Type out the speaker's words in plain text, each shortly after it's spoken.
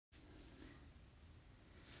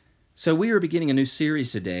So we are beginning a new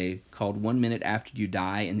series today called 1 Minute After You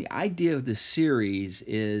Die, and the idea of this series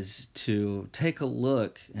is to take a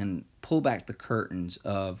look and pull back the curtains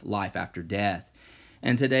of life after death.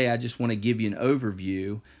 And today I just want to give you an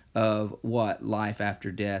overview of what life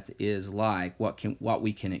after death is like, what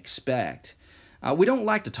we can expect. We don't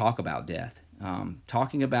like to talk about death.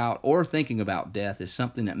 Talking about or thinking about death is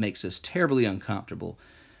something that makes us terribly uncomfortable.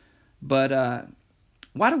 But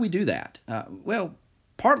why do we do that? Well,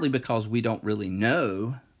 partly because we don't really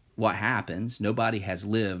know what happens. Nobody has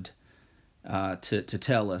lived to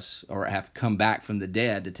tell us or have come back from the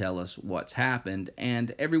dead to tell us what's happened,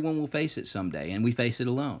 and everyone will face it someday, and we face it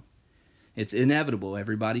alone. It's inevitable.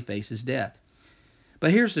 Everybody faces death.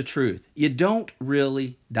 But here's the truth. You don't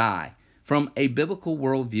really die. From a biblical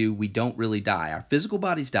worldview, we don't really die. Our physical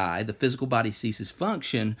bodies die. The physical body ceases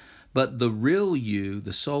function, but the real you,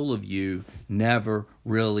 the soul of you, never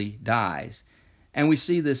really dies. And we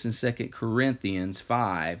see this in 2 Corinthians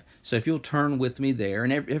 5. So if you'll turn with me there,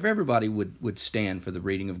 and if everybody would stand for the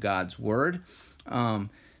reading of God's Word, 2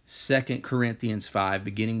 Corinthians 5,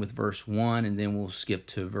 beginning with verse 1, and then we'll skip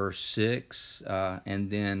to verse 6, and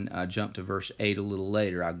then jump to verse 8 a little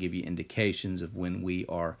later. I'll give you indications of when we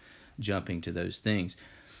are jumping to those things.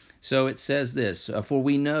 So it says this, For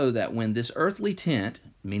we know that when this earthly tent,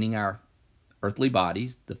 meaning our earthly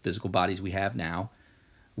bodies, the physical bodies we have now,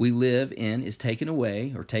 we live in is taken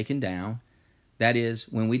away or taken down, that is,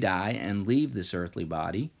 when we die and leave this earthly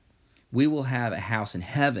body, we will have a house in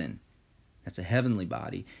heaven. That's a heavenly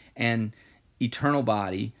body, and eternal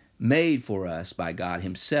body made for us by God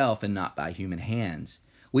himself and not by human hands.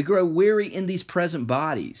 We grow weary in these present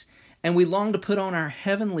bodies, and we long to put on our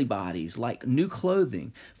heavenly bodies like new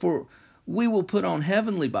clothing. For we will put on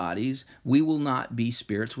heavenly bodies, we will not be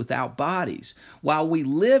spirits without bodies. While we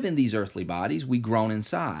live in these earthly bodies, we groan and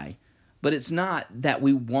sigh. But it's not that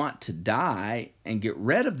we want to die and get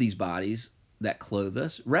rid of these bodies that clothe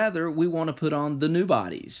us. Rather, we want to put on the new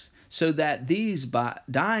bodies, so that these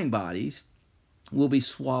dying bodies will be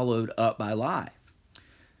swallowed up by life.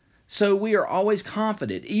 So we are always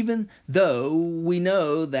confident, even though we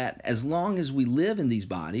know that as long as we live in these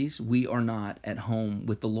bodies, we are not at home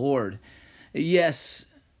with the Lord. Yes,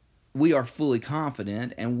 we are fully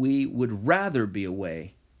confident, and we would rather be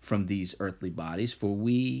away from these earthly bodies,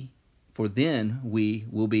 for then we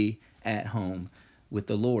will be at home with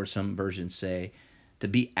the Lord. Some versions say to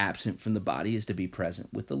be absent from the body is to be present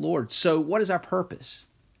with the Lord. So what is our purpose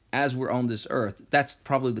as we're on this earth? That's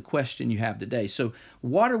probably the question you have today. So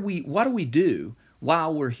what do we do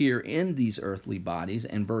while we're here in these earthly bodies?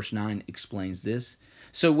 And verse 9 explains this.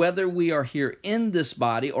 So whether we are here in this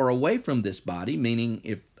body or away from this body, meaning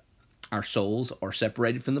if our souls are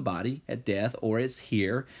separated from the body at death or it's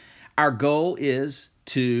here, our goal is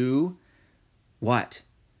to what?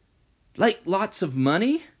 Like lots of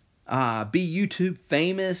money, be YouTube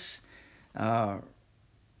famous,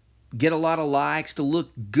 get a lot of likes, to look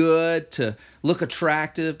good, to look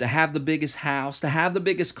attractive, to have the biggest house, to have the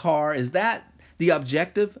biggest car. Is that the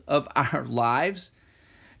objective of our lives?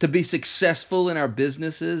 To be successful in our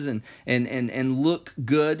businesses and look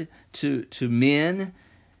good to men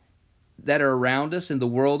that are around us, in the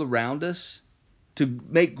world around us? To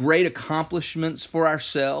make great accomplishments for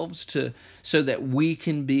ourselves, so that we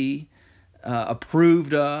can be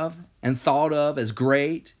approved of and thought of as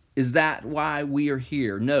great? Is that why we are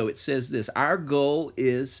here? No, it says this. Our goal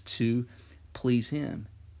is to please him.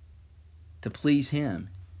 To please him.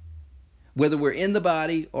 Whether we're in the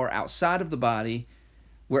body or outside of the body,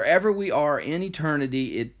 wherever we are in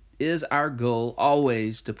eternity, it is our goal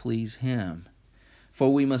always to please him.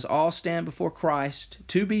 For we must all stand before Christ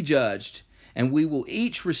to be judged, and we will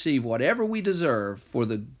each receive whatever we deserve for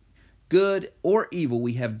the good or evil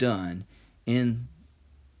we have done in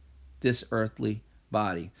this earthly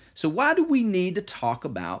body. So why do we need to talk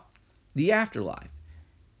about the afterlife?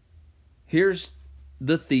 Here's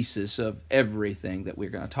the thesis of everything that we're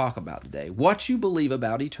going to talk about today. What you believe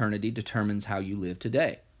about eternity determines how you live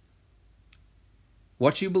today.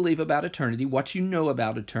 What you believe about eternity, what you know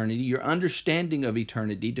about eternity, your understanding of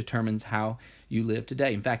eternity determines how you live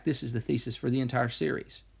today. In fact, this is the thesis for the entire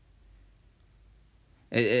series.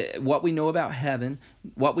 What we know about heaven,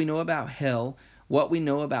 what we know about hell, what we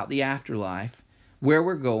know about the afterlife, where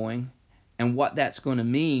we're going, and what that's going to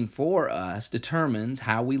mean for us determines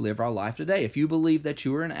how we live our life today. If you believe that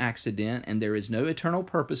you are an accident and there is no eternal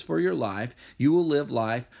purpose for your life, you will live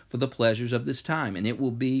life for the pleasures of this time, and it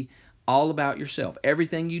will be all about yourself.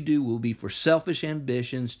 Everything you do will be for selfish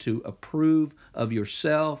ambitions, to approve of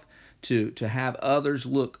yourself, to have others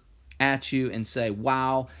look at you and say,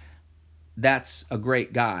 wow, that's a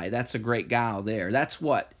great guy, that's a great gal there. That's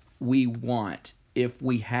what we want if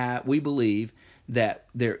we believe that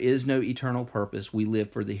there is no eternal purpose. We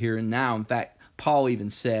live for the here and now. In fact, Paul even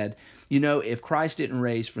said, if Christ didn't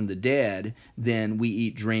raise from the dead, then we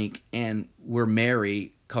eat, drink, and we're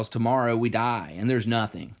merry because tomorrow we die and there's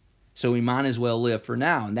nothing. So we might as well live for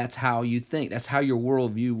now. And that's how you think. That's how your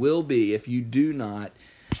worldview will be if you do not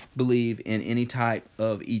believe in any type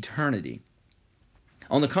of eternity.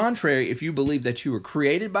 On the contrary, if you believe that you were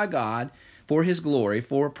created by God for His glory,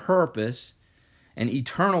 for a purpose, an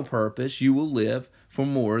eternal purpose, you will live for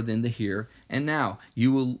more than the here and now.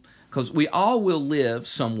 You will, because we all will live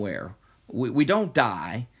somewhere. We don't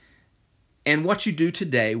die, and what you do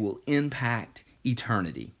today will impact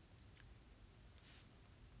eternity.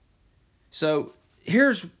 So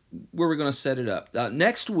here's where we're going to set it up.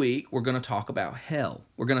 Next week, we're going to talk about hell.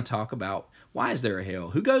 We're going to talk about why is there a hell?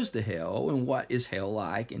 Who goes to hell? And what is hell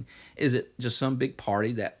like? And is it just some big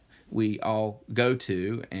party that we all go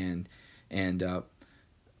to and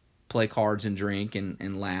play cards and drink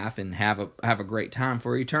and laugh and have a great time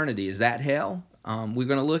for eternity? Is that hell? We're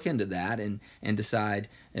going to look into that and decide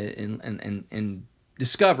and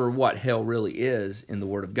discover what hell really is in the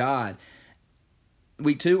Word of God.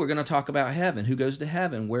 Week 2, we're going to talk about heaven. Who goes to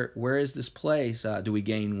heaven? Where is this place? Do we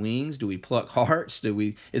gain wings? Do we pluck hearts?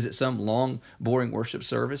 Is it some long, boring worship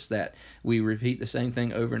service that we repeat the same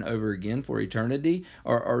thing over and over again for eternity?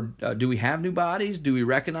 Or do we have new bodies? Do we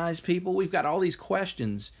recognize people? We've got all these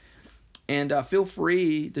questions. And feel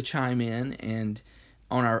free to chime in and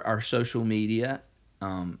on our social media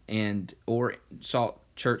and or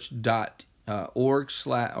saltchurch.org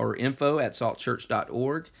or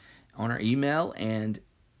info@saltchurch.org on our email. And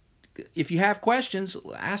if you have questions,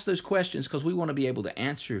 ask those questions because we want to be able to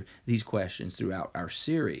answer these questions throughout our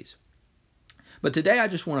series. But today I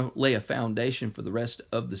just want to lay a foundation for the rest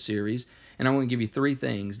of the series, and I want to give you 3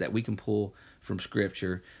 things that we can pull from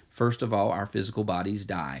Scripture. First of all, our physical bodies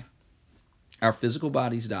die. Our physical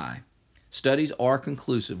bodies die. Studies are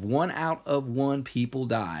conclusive. 1 out of 1 people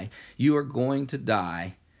die. You are going to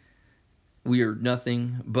die. We are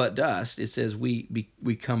nothing but dust. It says we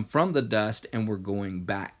come from the dust and we're going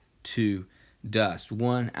back to dust.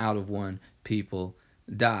 1 out of 1 people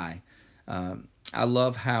die. I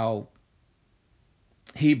love how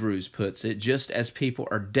Hebrews puts it, just as people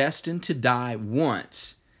are destined to die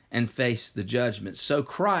once and face the judgment, so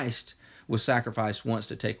Christ was sacrificed once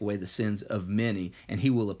to take away the sins of many, and He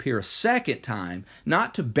will appear a second time,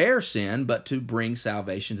 not to bear sin, but to bring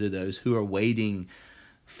salvation to those who are waiting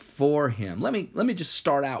for Him. Let me just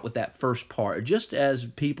start out with that first part. Just as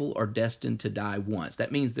people are destined to die once,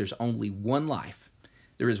 that means there's only one life.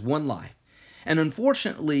 There is one life. And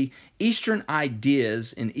unfortunately, Eastern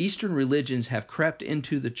ideas and Eastern religions have crept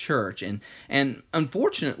into the church. And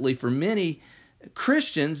unfortunately for many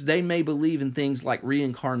Christians, they may believe in things like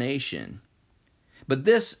reincarnation. But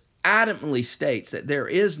this adamantly states that there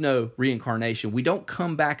is no reincarnation. We don't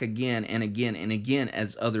come back again and again and again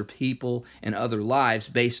as other people and other lives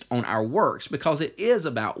based on our works, because it is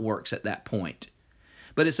about works at that point.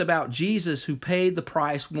 But it's about Jesus who paid the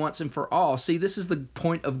price once and for all. See, this is the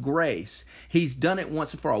point of grace. He's done it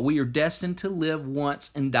once and for all. We are destined to live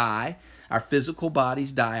once and die. Our physical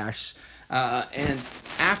bodies die. And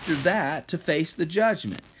after that, to face the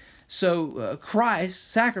judgment. So Christ's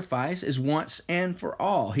sacrifice is once and for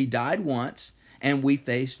all. He died once, and we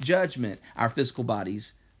face judgment. Our physical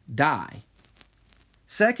bodies die.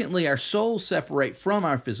 Secondly, our souls separate from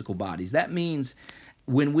our physical bodies. That means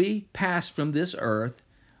when we pass from this earth,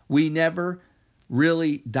 we never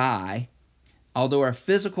really die. Although our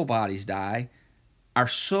physical bodies die, our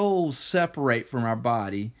souls separate from our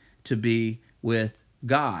body to be with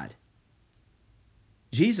God.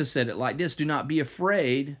 Jesus said it like this: do not be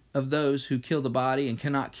afraid of those who kill the body and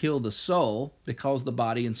cannot kill the soul, because the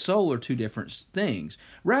body and soul are 2 different things.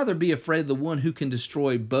 Rather be afraid of the one who can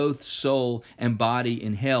destroy both soul and body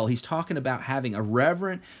in hell. He's talking about having a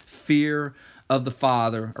reverent fear of the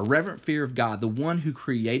Father, a reverent fear of God, the one who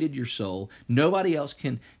created your soul. Nobody else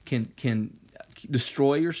can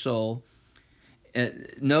destroy your soul.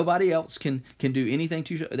 Nobody else can do anything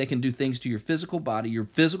to you. They can do things to your physical body. Your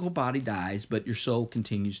physical body dies, but your soul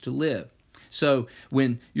continues to live. So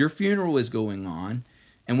when your funeral is going on,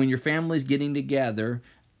 and when your family's getting together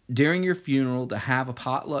during your funeral to have a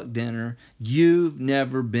potluck dinner, you've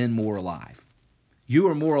never been more alive. You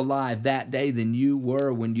are more alive that day than you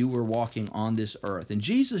were when you were walking on this earth. And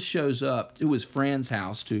Jesus shows up to his friend's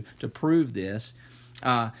house to prove this.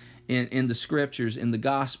 In the Scriptures, in the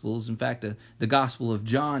Gospels. In fact, the Gospel of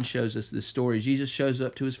John shows us this story. Jesus shows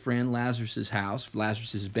up to his friend Lazarus' house,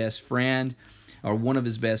 Lazarus' best friend. or one of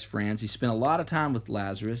his best friends. He spent a lot of time with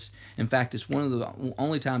Lazarus. In fact, it's one of the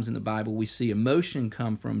only times in the Bible we see emotion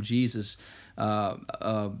come from Jesus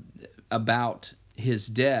about his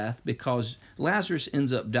death, because Lazarus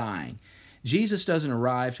ends up dying. Jesus doesn't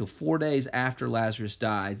arrive till 4 days after Lazarus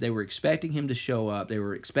dies. They were expecting him to show up. They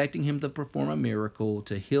were expecting him to perform a miracle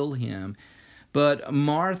to heal him. But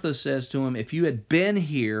Martha says to him, if you had been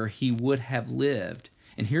here, he would have lived.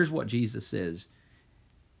 And here's what Jesus says.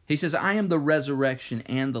 He says, I am the resurrection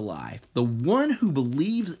and the life. The one who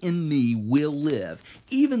believes in me will live,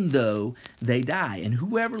 even though they die. And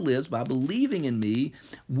whoever lives by believing in me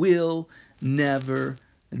will never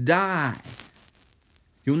die.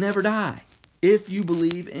 You'll never die. If you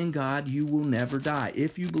believe in God, you will never die.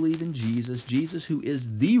 If you believe in Jesus, Jesus who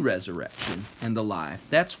is the resurrection and the life,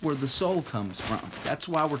 that's where the soul comes from. That's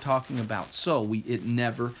why we're talking about soul. It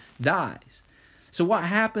never dies. So what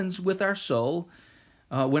happens with our soul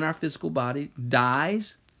when our physical body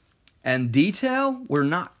dies? And detail, we're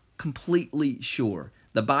not completely sure.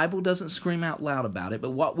 The Bible doesn't scream out loud about it,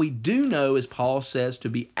 but what we do know is Paul says to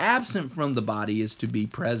be absent from the body is to be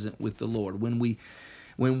present with the Lord. When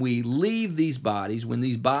we leave these bodies, when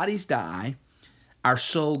these bodies die, our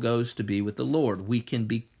soul goes to be with the Lord. We can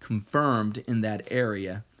be confirmed in that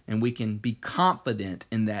area, and we can be confident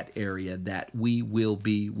in that area that we will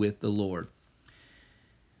be with the Lord.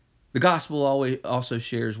 The gospel also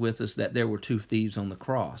shares with us that there were two thieves on the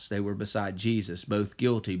cross. They were beside Jesus, both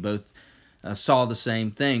guilty, both saw the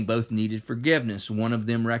same thing, both needed forgiveness. One of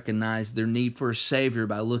them recognized their need for a Savior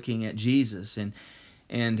by looking at Jesus,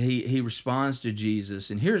 and he responds to Jesus.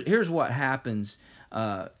 And here's what happens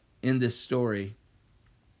in this story.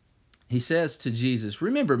 He says to Jesus,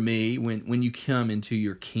 remember me when you come into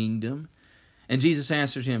your kingdom. And Jesus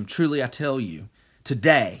answered him, truly I tell you,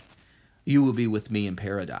 today you will be with me in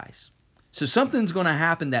paradise. So something's going to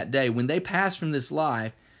happen that day. When they pass from this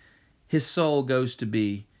life, his soul goes to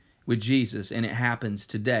be with Jesus, and it happens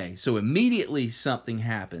today. So immediately something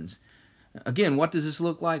happens. Again, what does this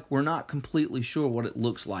look like? We're not completely sure what it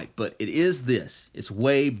looks like, but it is this. It's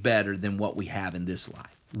way better than what we have in this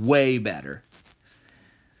life. Way better.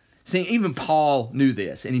 See, even Paul knew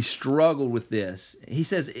this, and he struggled with this. He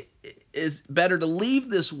says it is better to leave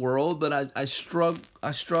this world, but I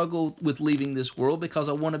struggle with leaving this world because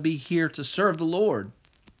I want to be here to serve the Lord.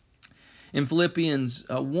 In Philippians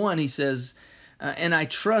 1, he says, and I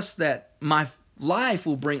trust that my life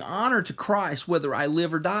will bring honor to Christ whether I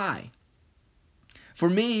live or die. For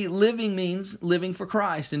me, living means living for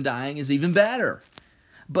Christ, and dying is even better.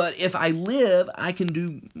 But if I live, I can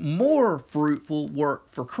do more fruitful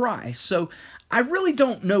work for Christ. So I really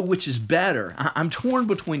don't know which is better. I'm torn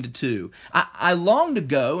between the two. I long to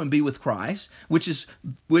go and be with Christ, which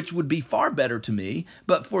would be far better to me.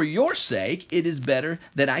 But for your sake, it is better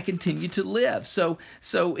that I continue to live. So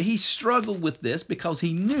he struggled with this because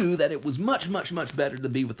he knew that it was much, much, much better to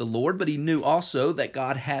be with the Lord. But he knew also that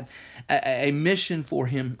God had a mission for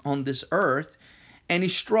him on this earth, and he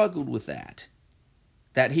struggled with that.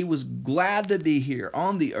 That he was glad to be here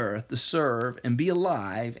on the earth to serve and be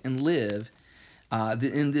alive and live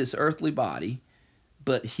in this earthly body,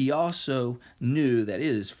 but he also knew that it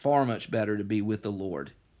is far much better to be with the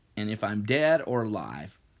Lord. And if I'm dead or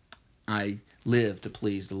alive, I live to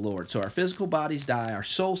please the Lord. So our physical bodies die, our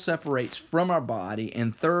soul separates from our body,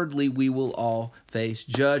 and thirdly, we will all face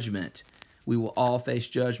judgment. We will all face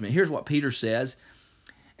judgment. Here's what Peter says,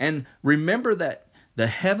 and remember that the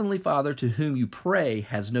Heavenly Father to whom you pray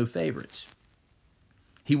has no favorites.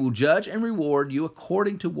 He will judge and reward you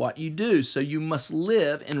according to what you do, so you must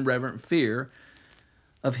live in reverent fear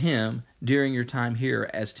of Him during your time here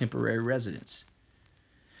as temporary residents.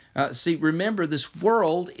 Remember, this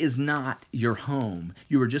world is not your home.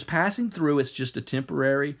 You are just passing through. It's just a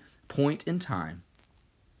temporary point in time.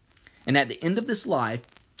 And at the end of this life,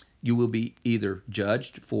 you will be either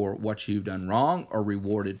judged for what you've done wrong or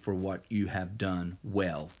rewarded for what you have done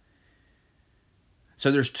well.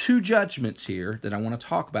 So there's two judgments here that I want to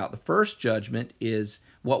talk about. The first judgment is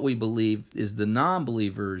what we believe is the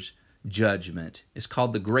non-believer's judgment. It's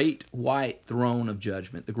called the Great White Throne of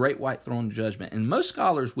Judgment. The Great White Throne of Judgment. And most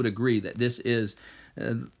scholars would agree that this is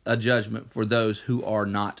a judgment for those who are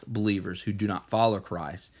not believers, who do not follow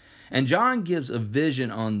Christ. And John gives a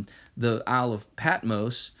vision on the Isle of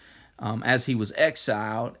Patmos as he was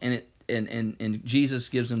exiled, and Jesus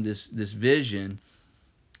gives him this vision,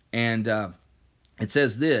 and it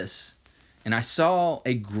says this, and I saw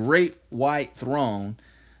a great white throne,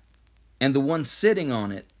 and the one sitting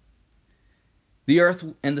on it. The earth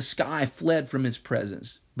and the sky fled from his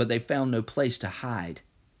presence, but they found no place to hide.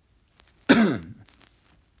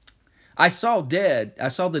 I I saw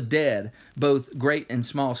the dead, both great and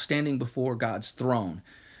small, standing before God's throne.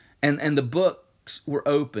 And the books were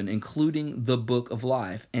open, including the book of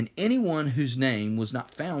life. And anyone whose name was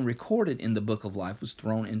not found recorded in the book of life was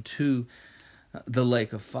thrown into the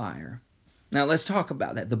lake of fire. Now let's talk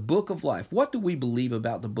about that. The book of life. What do we believe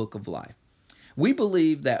about the book of life? We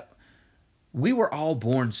believe that we were all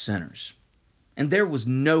born sinners, and there was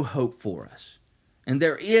no hope for us. And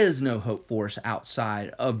there is no hope for us outside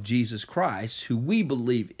of Jesus Christ, who we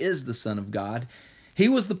believe is the Son of God. He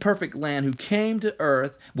was the perfect Lamb who came to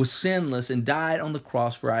earth, was sinless, and died on the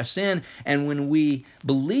cross for our sin. And when we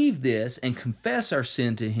believe this and confess our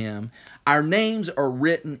sin to Him, our names are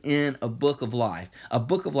written in a book of life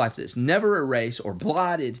that's never erased or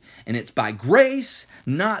blotted. And it's by grace,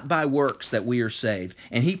 not by works, that we are saved.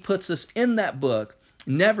 And He puts us in that book,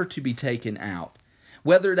 never to be taken out.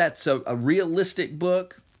 Whether that's a realistic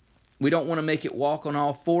book, we don't want to make it walk on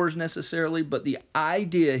all fours necessarily, but the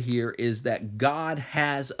idea here is that God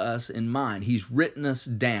has us in mind. He's written us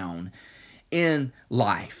down in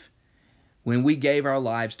life. When we gave our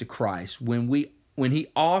lives to Christ, when He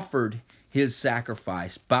offered His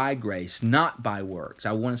sacrifice by grace, not by works.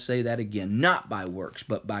 I want to say that again, not by works,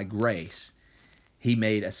 but by grace. He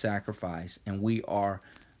made a sacrifice, and we are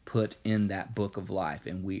put in that book of life,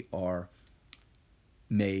 and we are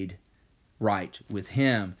made right with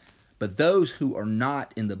Him. But those who are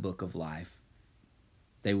not in the book of life,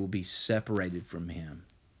 they will be separated from Him.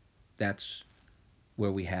 That's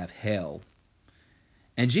where we have hell.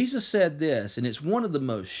 And Jesus said this, and it's one of the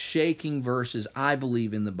most shaking verses I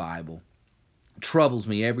believe in the Bible. It troubles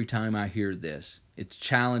me every time I hear this. It's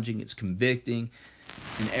challenging, it's convicting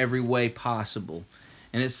in every way possible.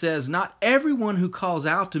 And it says, "Not everyone who calls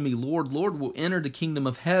out to me, Lord, Lord, will enter the kingdom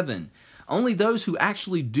of heaven. Only those who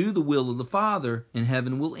actually do the will of the Father in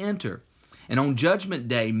heaven will enter. And on judgment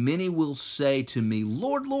day, many will say to me,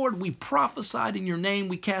 Lord, Lord, we prophesied in your name,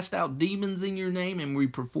 we cast out demons in your name, and we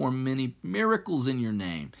performed many miracles in your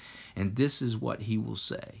name." And this is what He will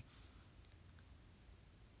say: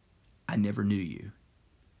 "I never knew you.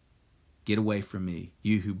 Get away from me,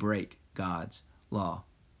 you who break God's law."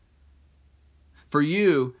 For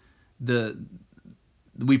you,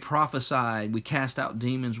 we prophesied, we cast out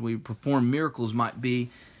demons, we performed miracles might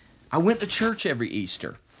be, I went to church every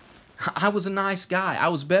Easter. I was a nice guy. I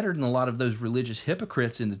was better than a lot of those religious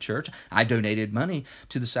hypocrites in the church. I donated money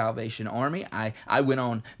to the Salvation Army. I went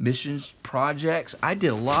on missions projects. I did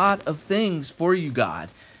a lot of things for you, God.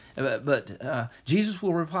 But Jesus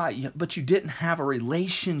will reply, but you didn't have a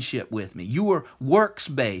relationship with me. You were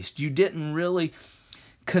works-based. You didn't really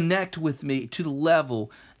connect with me to the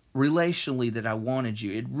level relationally that I wanted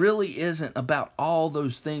you. It really isn't about all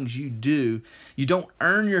those things you do. You don't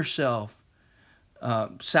earn yourself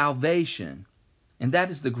salvation. And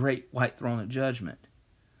that is the great white throne of judgment.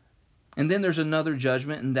 And then there's another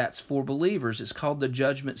judgment, and that's for believers. It's called the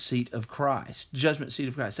judgment seat of Christ. Judgment seat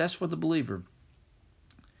of Christ. That's for the believer.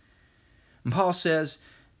 And Paul says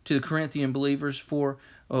to the Corinthian believers, "For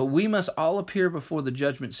we must all appear before the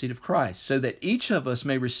judgment seat of Christ, so that each of us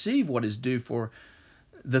may receive what is due for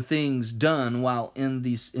the things done while in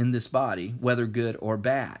this body, whether good or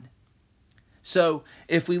bad." So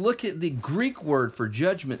if we look at the Greek word for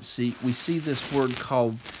judgment seat, we see this word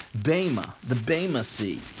called bema, the bema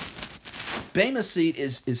seat. Bema seat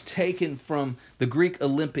is taken from the Greek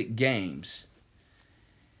Olympic Games.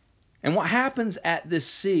 And what happens at this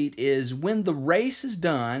seat is when the race is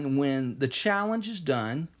done, when the challenge is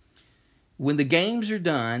done, when the games are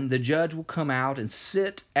done, the judge will come out and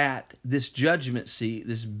sit at this judgment seat,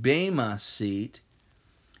 this bema seat,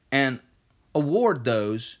 and award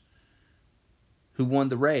those who won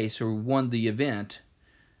the race or won the event.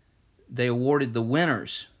 They awarded the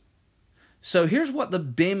winners. So here's what the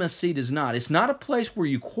bema seat is not. It's not a place where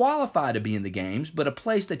you qualify to be in the games, but a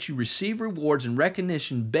place that you receive rewards and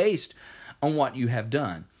recognition based on what you have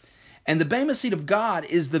done. And the bema seat of God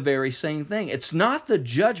is the very same thing. It's not the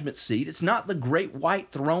judgment seat. It's not the great white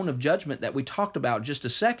throne of judgment that we talked about just a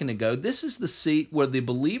second ago. This is the seat where the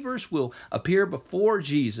believers will appear before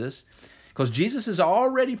Jesus, because Jesus has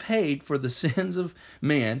already paid for the sins of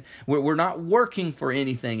man. We're not working for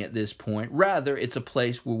anything at this point. Rather, it's a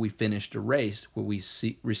place where we finished a race, where we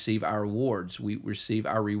receive our rewards. We receive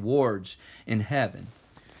our rewards in heaven.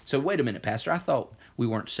 So wait a minute, Pastor. I thought we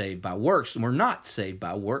weren't saved by works. We're not saved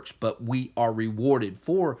by works, but we are rewarded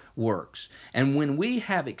for works. And when we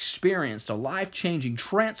have experienced a life-changing,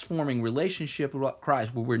 transforming relationship with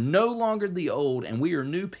Christ, where we're no longer the old and we are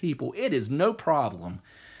new people, it is no problem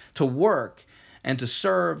to work and to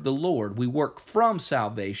serve the Lord. We work from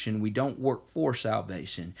salvation. We don't work for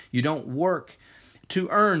salvation. You don't work to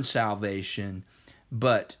earn salvation,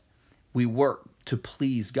 but we work to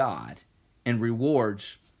please God, and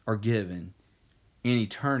rewards are given in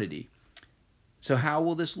eternity. So how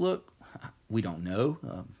will this look? We don't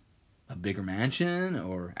know. A bigger mansion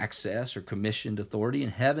or access or commissioned authority in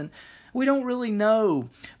heaven? We don't really know.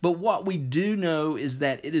 But what we do know is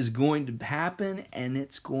that it is going to happen, and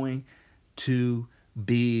it's going to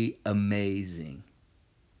be amazing.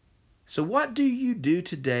 So what do you do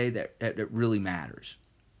today that really matters?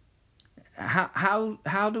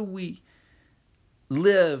 How do we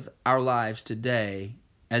live our lives today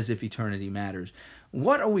as if eternity matters?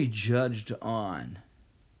 What are we judged on?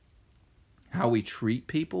 How we treat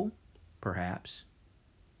people, perhaps.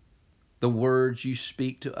 The words you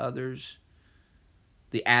speak to others.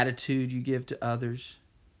 The attitude you give to others.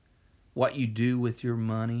 What you do with your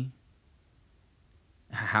money.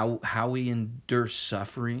 How we endure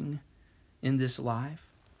suffering in this life.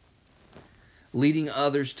 Leading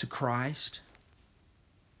others to Christ.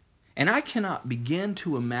 And I cannot begin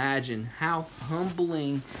to imagine how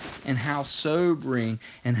humbling and how sobering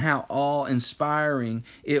and how awe-inspiring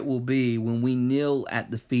it will be when we kneel at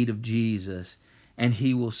the feet of Jesus and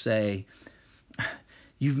He will say,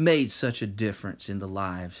 "You've made such a difference in the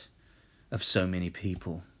lives of so many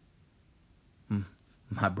people.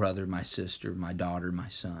 My brother, my sister, my daughter, my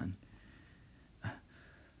son.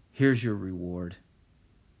 Here's your reward.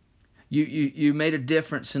 You made a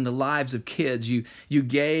difference in the lives of kids. You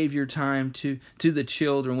gave your time to the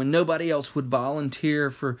children. When nobody else would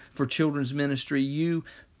volunteer for children's ministry, you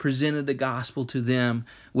presented the gospel to them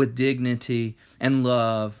with dignity and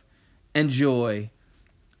love and joy.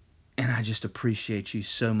 And I just appreciate you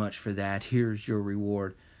so much for that. Here's your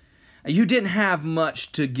reward." You didn't have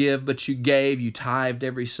much to give, but you gave. You tithed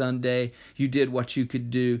every Sunday. You did what you could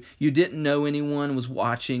do. You didn't know anyone was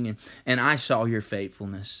watching, and I saw your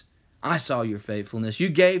faithfulness. I saw your faithfulness. You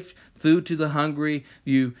gave food to the hungry.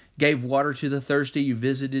 You gave water to the thirsty. You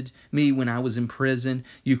visited me when I was in prison.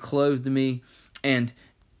 You clothed me. And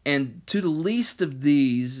to the least of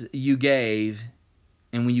these you gave.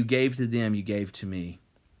 And when you gave to them, you gave to me.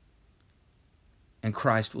 And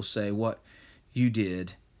Christ will say, what you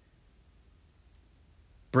did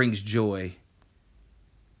brings joy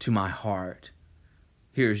to my heart.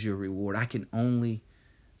 Here's your reward. I can only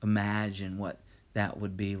imagine what that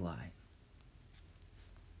would be like.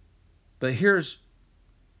 But here's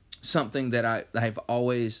something that I've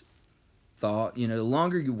always thought. The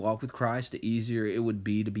longer you walk with Christ, the easier it would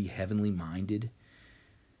be to be heavenly minded.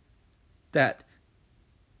 That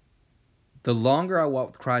the longer I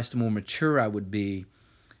walk with Christ, the more mature I would be,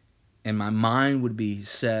 and my mind would be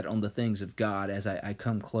set on the things of God as I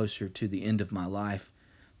come closer to the end of my life.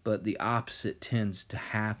 But the opposite tends to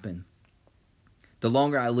happen. The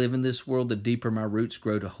longer I live in this world, the deeper my roots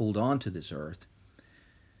grow to hold on to this earth.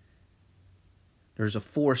 There's a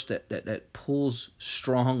force that pulls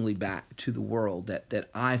strongly back to the world that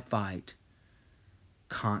I fight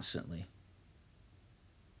constantly.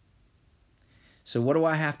 So what do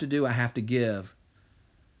I have to do? I have to give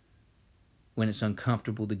when it's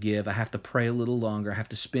uncomfortable to give. I have to pray a little longer. I have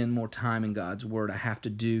to spend more time in God's Word. I have to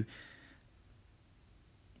do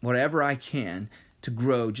whatever I can to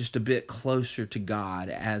grow just a bit closer to God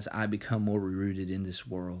as I become more rooted in this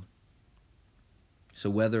world. So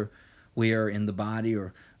whether we are in the body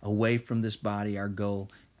or away from this body, our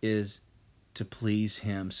goal is to please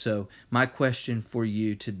Him. So my question for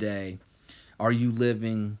you today, are you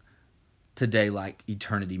living today like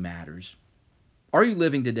eternity matters? Are you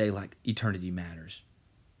living today like eternity matters?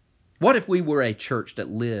 What if we were a church that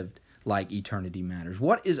lived like eternity matters?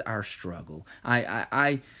 What is our struggle?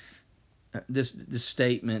 This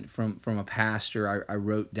statement from a pastor I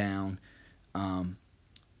wrote down.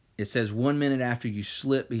 It says, 1 minute after you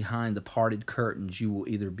slip behind the parted curtains, you will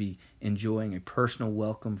either be enjoying a personal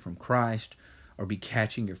welcome from Christ or be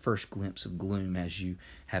catching your first glimpse of gloom as you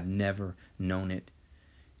have never known it.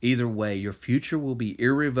 Either way, your future will be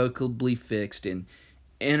irrevocably fixed and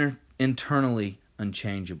internally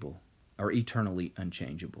unchangeable, or eternally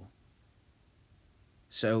unchangeable.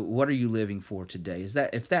 So what are you living for today?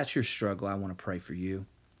 If that's your struggle, I want to pray for you.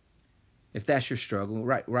 If that's your struggle,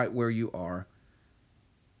 right where you are,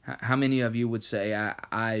 how many of you would say,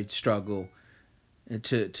 I struggle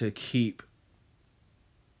to keep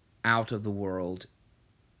out of the world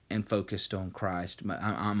and focused on Christ?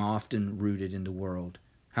 I'm often rooted in the world.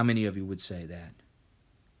 How many of you would say that?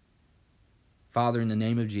 Father, in the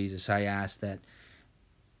name of Jesus, I ask that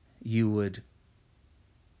you would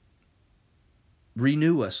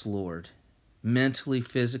renew us, Lord, mentally,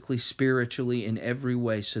 physically, spiritually, in every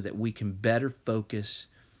way, so that we can better focus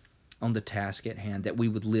on the task at hand, that we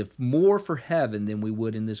would live more for heaven than we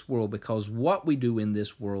would in this world, because what we do in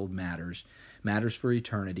this world matters. It matters for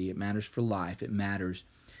eternity. It matters for life. It matters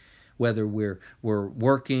whether we're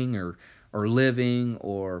working or living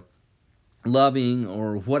or loving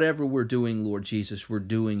or whatever we're doing, Lord Jesus, we're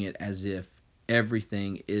doing it as if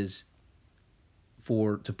everything is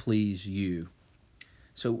to please you.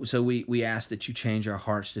 So we ask that you change our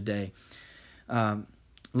hearts today. Let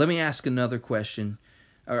me ask another question.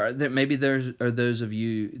 Or that maybe there are those of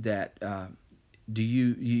you that do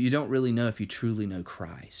you don't really know if you truly know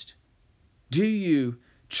Christ. Do you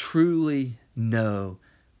truly know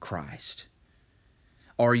Christ?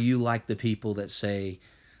 Are you like the people that say,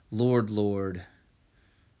 Lord, Lord,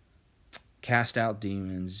 cast out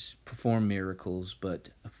demons, perform miracles, but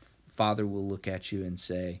Father will look at you and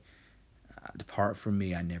say, depart from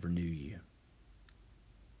me, I never knew you.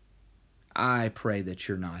 I pray that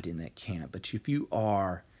you're not in that camp, but if you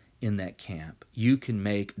are in that camp, you can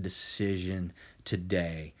make a decision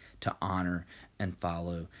today to honor and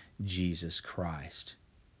follow Jesus Christ.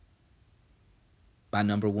 By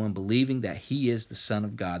number one, believing that he is the Son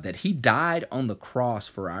of God, that he died on the cross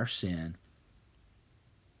for our sin,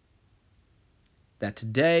 that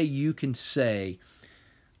today you can say,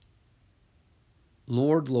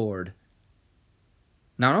 Lord, Lord,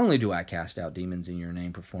 not only do I cast out demons in your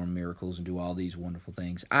name, perform miracles, and do all these wonderful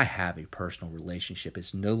things, I have a personal relationship.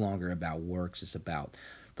 It's no longer about works. It's about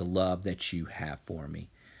the love that you have for me.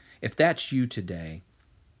 If that's you today,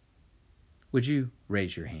 would you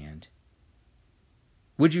raise your hand?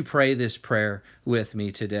 Would you pray this prayer with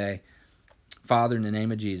me today? Father, in the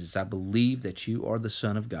name of Jesus, I believe that you are the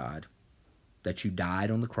Son of God, that you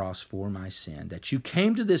died on the cross for my sin, that you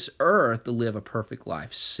came to this earth to live a perfect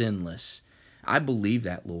life, sinless. I believe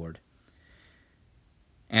that, Lord.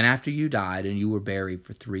 And after you died and you were buried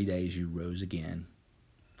for 3 days, you rose again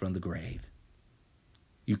from the grave.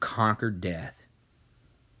 You conquered death,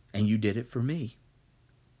 and you did it for me.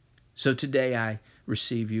 So today I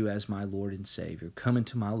receive you as my Lord and Savior. Come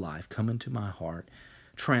into my life, come into my heart,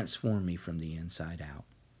 transform me from the inside out.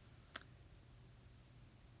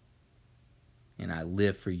 And I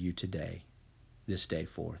live for you today, this day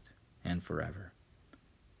forth, and forever,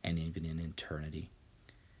 and even in eternity.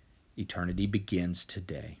 Eternity begins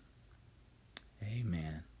today.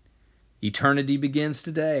 Amen. Eternity begins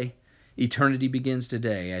today. Eternity begins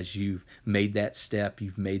today as you've made that step,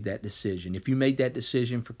 you've made that decision. If you made that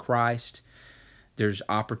decision for Christ, there's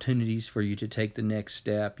opportunities for you to take the next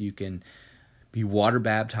step. You can be water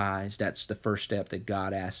baptized. That's the first step that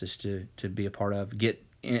God asks us to be a part of. Get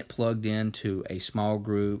plugged into a small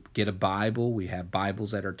group. Get a Bible. We have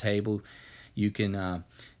Bibles at our table. You can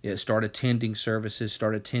start attending services,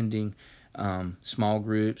 start attending small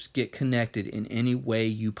groups. Get connected in any way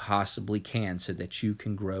you possibly can so that you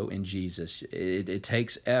can grow in Jesus. It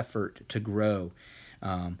takes effort to grow.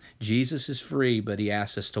 Jesus is free, but he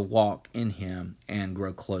asks us to walk in him and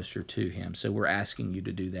grow closer to him. So we're asking you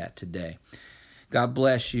to do that today. God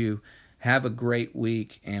bless you. Have a great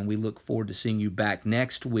week, and we look forward to seeing you back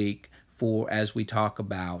next week as we talk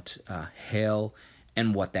about hell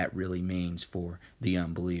and what that really means for the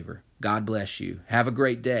unbeliever. God bless you. Have a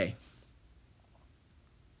great day.